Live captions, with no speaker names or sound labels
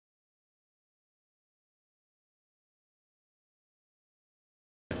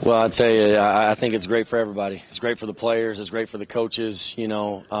Well, I'll tell you, I think it's great for everybody. It's great for the players. It's great for the coaches.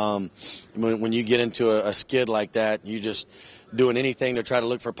 When you get into a skid like that, you just doing anything to try to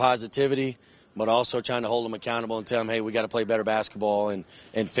look for positivity, but also trying to hold them accountable and tell them, hey, we got to play better basketball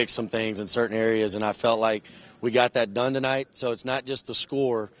and fix some things in certain areas. And I felt like we got that done tonight. So it's not just the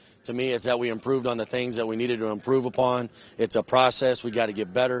score. To me, it's that we improved on the things that we needed to improve upon. It's a process. We got to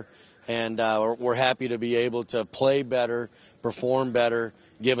get better. And we're happy to be able to play better, perform better,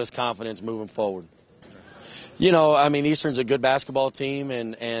 give us confidence moving forward. Eastern's a good basketball team,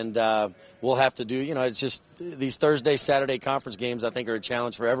 and we'll have to do, it's just these Thursday, Saturday conference games I think are a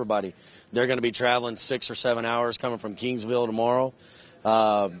challenge for everybody. They're going to be traveling 6 or 7 hours coming from Kingsville tomorrow,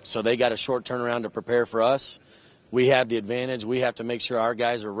 so they got a short turnaround to prepare for us. We have the advantage. We have to make sure our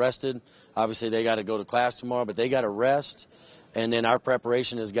guys are rested. Obviously, they got to go to class tomorrow, but they got to rest. And then our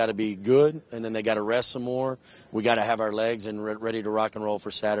preparation has got to be good, and then they got to rest some more. We got to have our legs and ready to rock and roll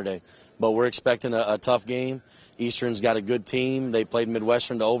for Saturday. But we're expecting a tough game. Eastern's got a good team. They played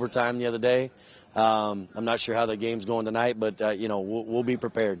Midwestern to overtime the other day. I'm not sure how the game's going tonight, but we'll be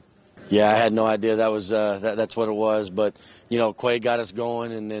prepared. Yeah, I had no idea that was that's what it was. But Quay got us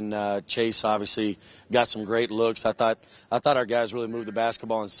going, and then Chase obviously got some great looks. I thought our guys really moved the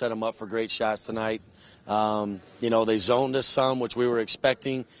basketball and set them up for great shots tonight. They zoned us some, which we were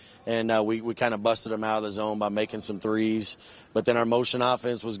expecting, and we kind of busted them out of the zone by making some threes. But then our motion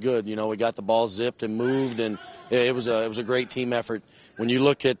offense was good. We got the ball zipped and moved, and it was a great team effort. When you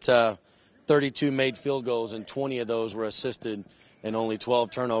look at 32 made field goals and 20 of those were assisted and only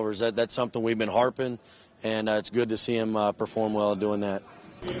 12 turnovers, that's something we've been harping, and it's good to see him perform well doing that.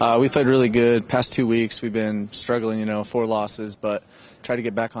 We played really good. Past 2 weeks, we've been struggling, 4 losses, but try to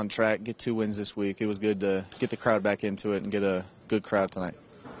get back on track, get 2 wins this week. It was good to get the crowd back into it and get a good crowd tonight.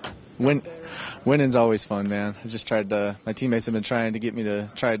 Winning's always fun, man. My teammates have been trying to get me to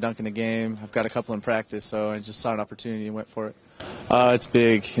try a dunk in the game. I've got a couple in practice, so I just saw an opportunity and went for it. It's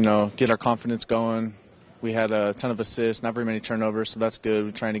big, get our confidence going. We had a ton of assists, not very many turnovers, so that's good.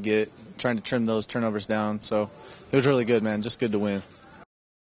 We're trying to trim those turnovers down. So it was really good, man. Just good to win.